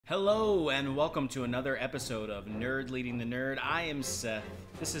Hello and welcome to another episode of Nerd Leading the Nerd. I am Seth.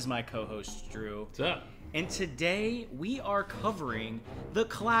 This is my co-host Drew. What's up? And today we are covering the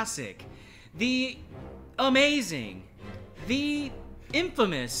classic, the amazing, the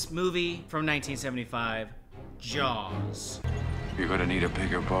infamous movie from 1975, Jaws. You're gonna need a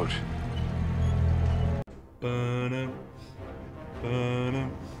bigger boat.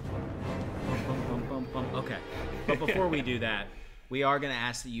 Okay, but before we do that, we are going to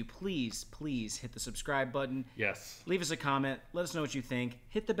ask that you please hit the subscribe button. Yes. Leave us a comment. Let us know what you think.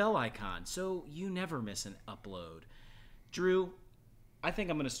 Hit the bell icon so you never miss an upload. Drew, I think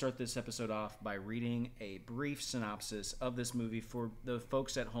I'm going to start this episode off by reading a brief synopsis of this movie for the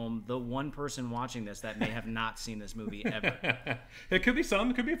folks at home, the one person watching this that may have not seen this movie ever. It could be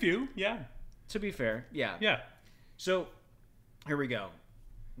some, it could be a few, yeah. To be fair, yeah. Yeah. So, here we go.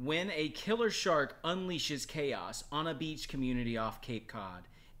 When a killer shark unleashes chaos on a beach community off Cape Cod,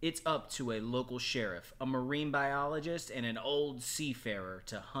 it's up to a local sheriff, a marine biologist, and an old seafarer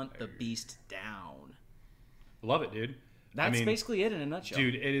to hunt the beast down. Love it, dude. That's basically it in a nutshell.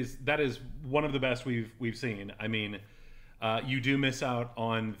 Dude, that is one of the best we've seen. I mean, you do miss out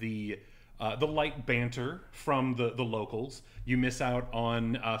on the light banter from the locals. You miss out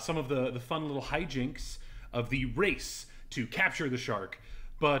on some of the fun little hijinks of the race to capture the shark.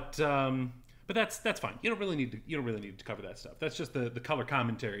 But that's fine. You don't really need to cover that stuff. That's just the color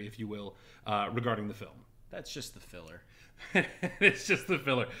commentary, if you will, regarding the film. That's just the filler. It's just the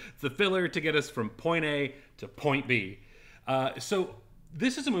filler. It's the filler to get us from point A to point B. So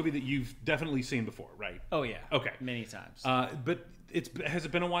this is a movie that you've definitely seen before, right? Oh yeah. Okay. Many times. But has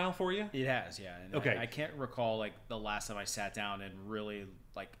it been a while for you? It has, yeah. And okay. I can't recall like the last time I sat down and really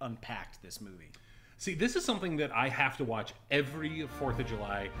like unpacked this movie. See, this is something that I have to watch every 4th of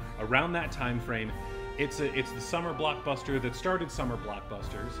July around that time frame. It's the summer blockbuster that started summer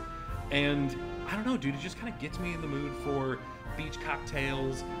blockbusters. And I don't know, dude, it just kind of gets me in the mood for beach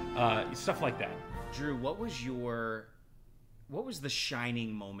cocktails, stuff like that. Drew, what was the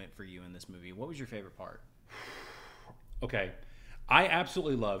shining moment for you in this movie? What was your favorite part? Okay. I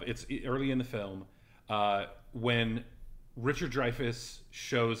absolutely love, it's early in the film, when Richard Dreyfuss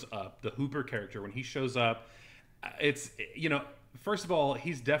shows up, the Hooper character, when he shows up, it's, first of all,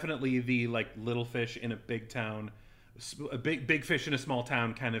 he's definitely the like little fish in a big town, a big fish in a small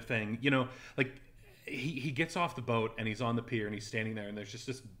town kind of thing. Like he gets off the boat and he's on the pier and he's standing there and there's just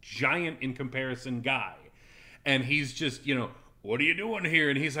this giant in comparison guy. And he's just, what are you doing here?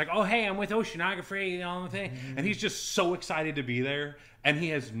 And he's like, oh, hey, I'm with oceanography and all the thing. Mm-hmm. And he's just so excited to be there. And he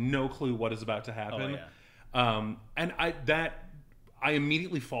has no clue what is about to happen. Oh, yeah. And I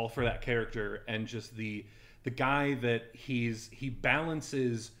immediately fall for that character and just the guy that he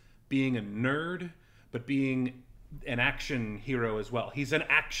balances being a nerd, but being an action hero as well. He's an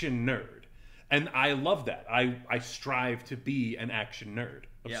action nerd. And I love that. I strive to be an action nerd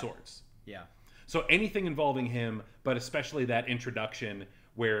of sorts. Yeah. So anything involving him, but especially that introduction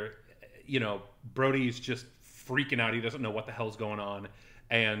where, Brody's just freaking out. He doesn't know what the hell's going on.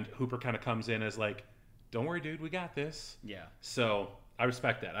 And Hooper kind of comes in as like, don't worry, dude, we got this. Yeah. So I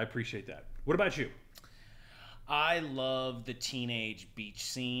respect that. I appreciate that. What about you? I love the teenage beach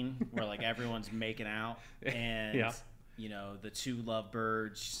scene where like everyone's making out and the two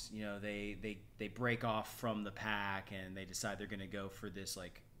lovebirds, they break off from the pack and they decide they're going to go for this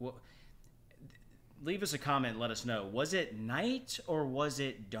like leave us a comment and let us know. Was it night or was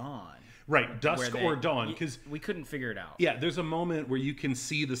it dawn? Right, dusk or dawn, because we couldn't figure it out. Yeah, there's a moment where you can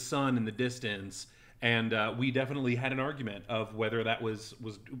see the sun in the distance. And we definitely had an argument of whether that was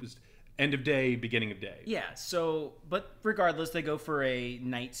end of day, beginning of day. Yeah. So, but regardless, they go for a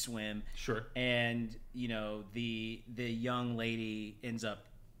night swim. Sure. And the young lady ends up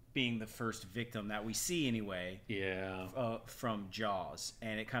being the first victim that we see anyway. Yeah. From Jaws,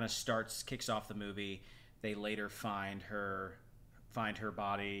 and it kind of kicks off the movie. They later find her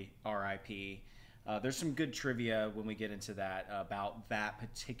body, R.I.P. There's some good trivia when we get into that about that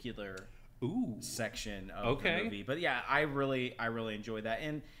particular section of the movie. But yeah, I really enjoyed that.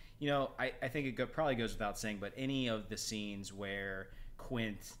 And, I think it probably goes without saying, but any of the scenes where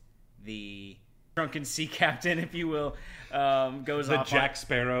Quint, the drunken sea captain, if you will, goes the off Jack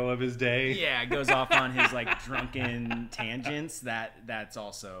Sparrow of his day. Yeah, goes off on his like drunken tangents. That's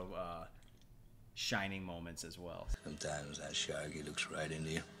also shining moments as well. Sometimes that sharky looks right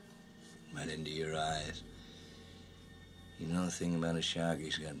into you, right into your eyes. The thing about a shark,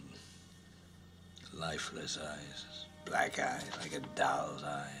 he's got lifeless eyes, black eyes, like a doll's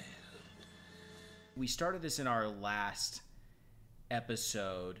eyes. We started this in our last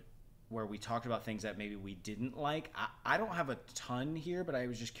episode where we talked about things that maybe we didn't like. I don't have a ton here, but I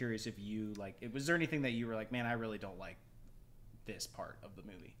was just curious if you like. Was there anything that you were like, man, I really don't like this part of the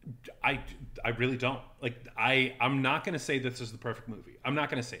movie? I really don't like. I'm not going to say this is the perfect movie. I'm not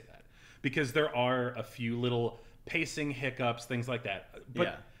going to say that because there are a few little pacing hiccups, things like that. But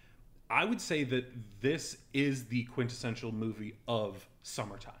Yeah. I would say that this is the quintessential movie of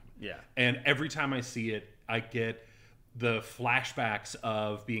summertime. Yeah. And every time I see it, I get the flashbacks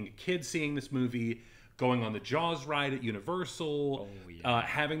of being a kid seeing this movie, going on the Jaws ride at Universal,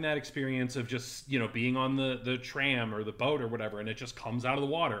 having that experience of just, being on the tram or the boat or whatever, and it just comes out of the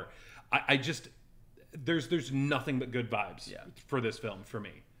water. I just, there's nothing but good vibes for this film for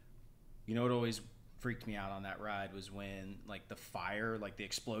me. You know what always freaked me out on that ride was when like the fire, like the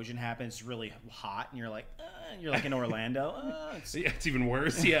explosion happens, it's really hot, and you're like in Orlando. It's even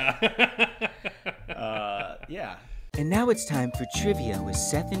worse. Yeah. Yeah. And now it's time for Trivia with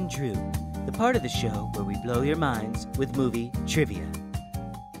Seth and Drew, the part of the show where we blow your minds with movie trivia.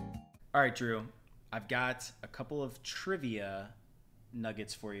 All right, Drew. I've got a couple of trivia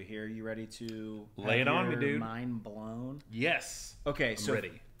nuggets for you here. You ready to lay it have on me, your dude? Mind blown? Yes. Okay, I'm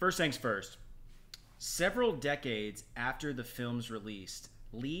ready. First things first. Several decades after the film's release,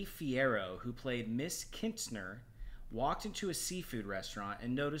 Lee Fierro, who played Miss Kintner, walked into a seafood restaurant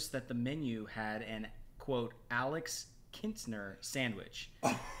and noticed that the menu had an, quote, Alex Kintner sandwich.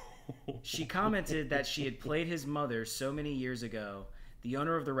 She commented that she had played his mother so many years ago. The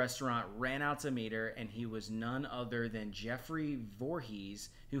owner of the restaurant ran out to meet her, and he was none other than Jeffrey Voorhees,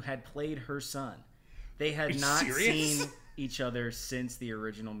 who had played her son. They had not seen each other since the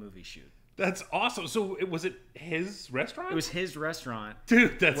original movie shoot. That's awesome. So was it his restaurant? It was his restaurant.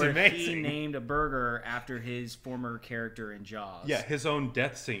 Dude, that's where amazing. He named a burger after his former character in Jaws. Yeah, his own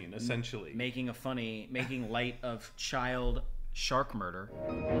death scene, essentially. Making light of child shark murder.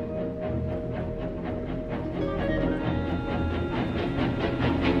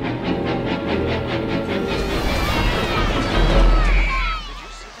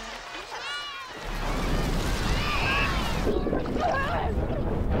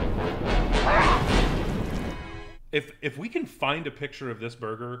 If we can find a picture of this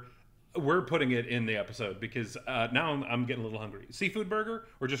burger, we're putting it in the episode because now I'm getting a little hungry. Seafood burger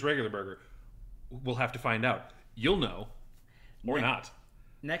or just regular burger? We'll have to find out. You'll know. Or not.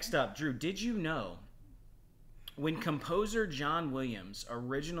 Next up, Drew, did you know when composer John Williams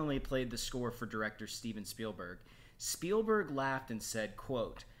originally played the score for director Steven Spielberg, Spielberg laughed and said,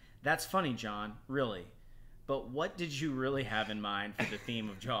 quote, "That's funny, John, really. But what did you really have in mind for the theme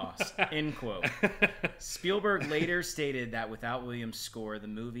of Jaws?" End quote. Spielberg later stated that without Williams' score, the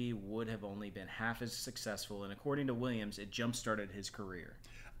movie would have only been half as successful, and according to Williams, it jump-started his career.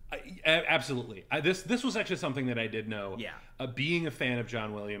 Absolutely. This was actually something that I did know. Yeah. Being a fan of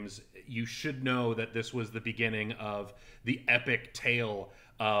John Williams, you should know that this was the beginning of the epic tale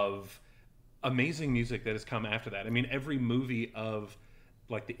of amazing music that has come after that. I mean, every movie of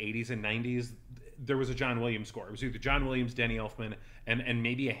like the 80s and 90s, there was a John Williams score. It was either John Williams, Danny Elfman, and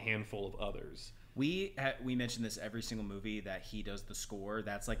maybe a handful of others. We mention this every single movie that he does the score.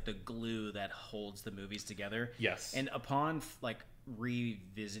 That's like the glue that holds the movies together. Yes. And upon like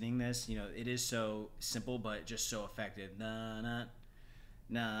revisiting this, it is so simple but just so effective. Na na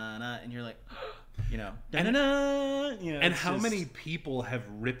na na, and you're like, na na na. And how many people have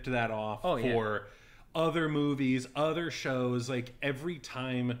ripped that off for yeah. other movies, other shows? Like every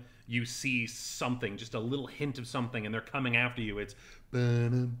time you see something, just a little hint of something, and they're coming after you, it's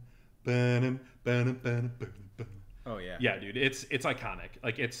ba-dum, ba-dum, ba-dum, ba-dum, ba-dum. Oh yeah, yeah, dude, it's iconic.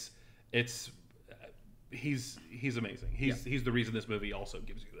 Like it's he's amazing. He's the reason this movie also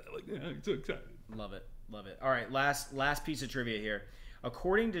gives you that. Like, yeah, I'm so excited. Love it. All right, last piece of trivia here.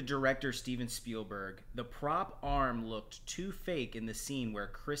 According to director Steven Spielberg, the prop arm looked too fake in the scene where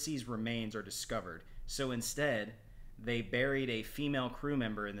Chrissy's remains are discovered. So instead, they buried a female crew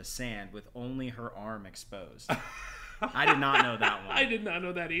member in the sand with only her arm exposed. I did not know that one. I did not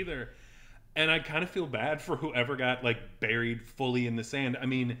know that either. And I kind of feel bad for whoever got like buried fully in the sand. I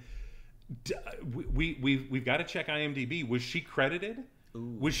mean, we've got to check IMDb. Was she credited?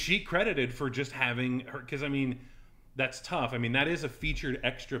 Ooh. Was she credited for just having her? Because I mean, that's tough. I mean, that is a featured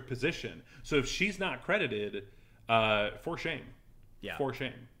extra position. So if she's not credited, for shame. Yeah. For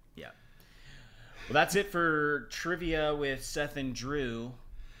shame. Yeah. Well, that's it for trivia with Seth and Drew.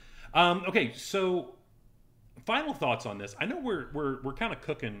 Okay, so final thoughts on this. I know we're kind of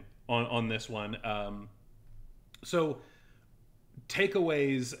cooking on this one. So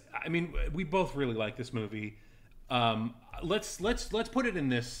takeaways. I mean, we both really like this movie. Let's put it in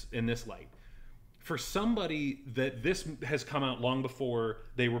this light. For somebody that this has come out long before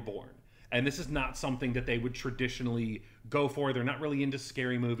they were born, and this is not something that they would traditionally go for. They're not really into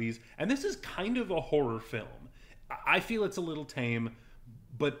scary movies, and this is kind of a horror film. I feel it's a little tame,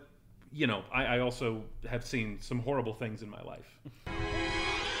 but you know, I also have seen some horrible things in my life.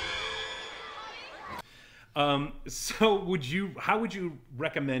 So how would you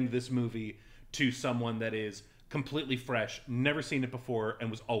recommend this movie to someone that is completely fresh, never seen it before, and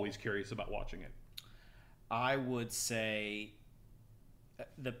was always curious about watching it? I would say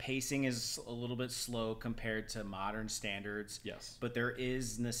the pacing is a little bit slow compared to modern standards. Yes. But there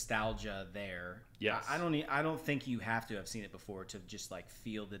is nostalgia there. Yes. I don't think you have to have seen it before to just like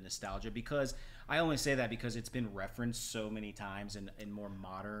feel the nostalgia, because I only say that because it's been referenced so many times in more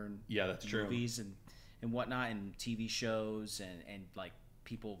modern movies and whatnot, and TV shows and like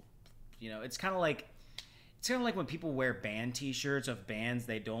people, you know, it's kind of like when people wear band t-shirts of bands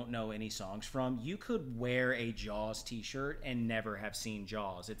they don't know any songs from. You could wear a Jaws t-shirt and never have seen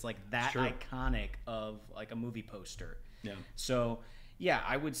Jaws. It's like that iconic of like a movie poster. Yeah. So, yeah,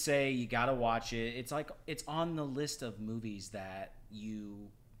 I would say you got to watch it. It's like it's on the list of movies that you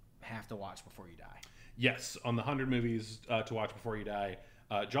have to watch before you die. Yes, on the 100 movies to watch before you die.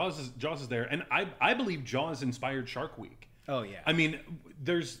 Jaws is there, and I believe Jaws inspired Shark Week. Oh yeah. I mean,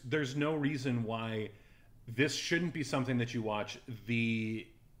 there's no reason why this shouldn't be something that you watch.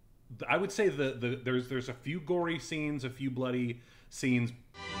 I would say there's a few gory scenes, a few bloody scenes.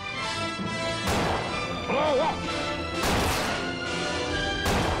 Blow up!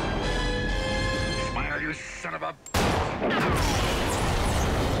 Smile, you son of a...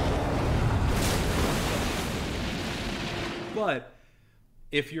 But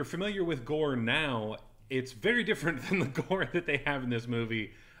if you're familiar with gore now, it's very different than the gore that they have in this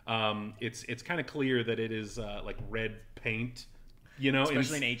movie. It's kind of clear that it is like red paint, you know,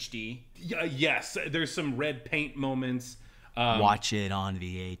 especially in HD. Yes, there's some red paint moments. Watch it on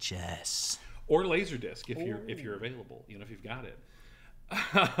VHS or Laserdisc if you're available. You know, if you've got it.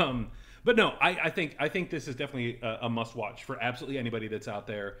 But no, I think this is definitely a must watch for absolutely anybody that's out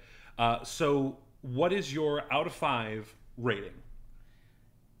there. So, what is your out of 5 rating?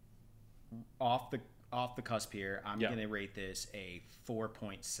 Off the cusp here, I'm gonna rate this a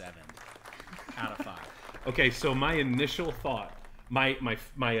 4.7 out of 5. Okay, so my initial thought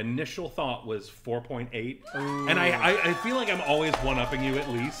was 4.8, and I feel like I'm always one-upping you at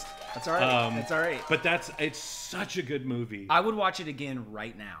least. That's all right. That's all right. But it's such a good movie. I would watch it again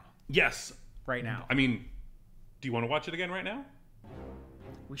right now. Yes, right now. I mean, do you want to watch it again right now?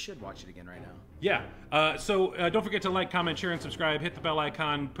 We should watch it again right now. Yeah. So don't forget to like, comment, share, and subscribe. Hit the bell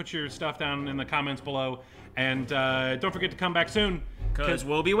icon. Put your stuff down in the comments below. And don't forget to come back soon. Because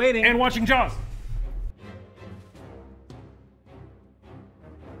we'll be waiting. And watching Jaws.